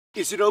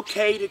Is it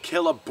okay to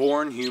kill a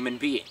born human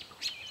being?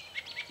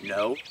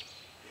 No.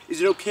 Is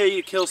it okay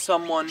to kill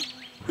someone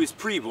who's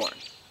preborn?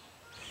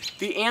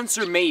 The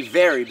answer may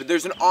vary, but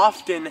there's an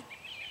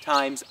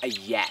oftentimes a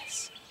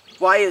yes.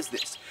 Why is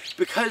this?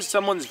 Because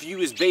someone's view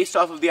is based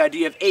off of the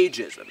idea of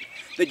ageism,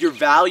 that your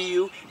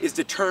value is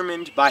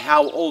determined by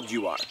how old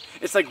you are.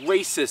 It's like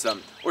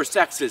racism or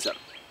sexism.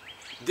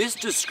 This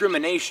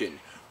discrimination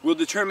will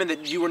determine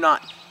that you are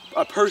not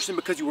a person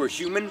because you are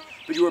human,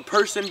 but you are a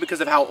person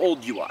because of how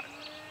old you are.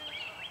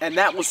 And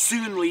that will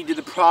soon lead to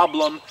the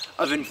problem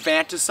of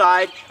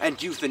infanticide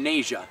and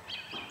euthanasia.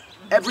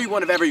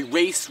 Everyone of every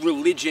race,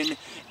 religion,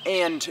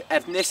 and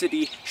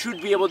ethnicity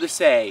should be able to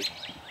say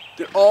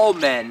that all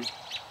men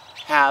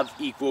have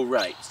equal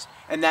rights.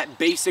 And that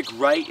basic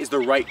right is the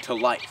right to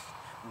life.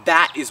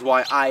 That is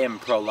why I am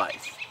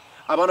pro-life.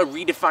 I want to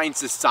redefine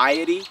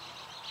society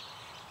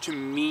to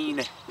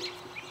mean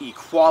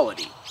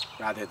equality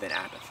rather than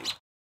apathy.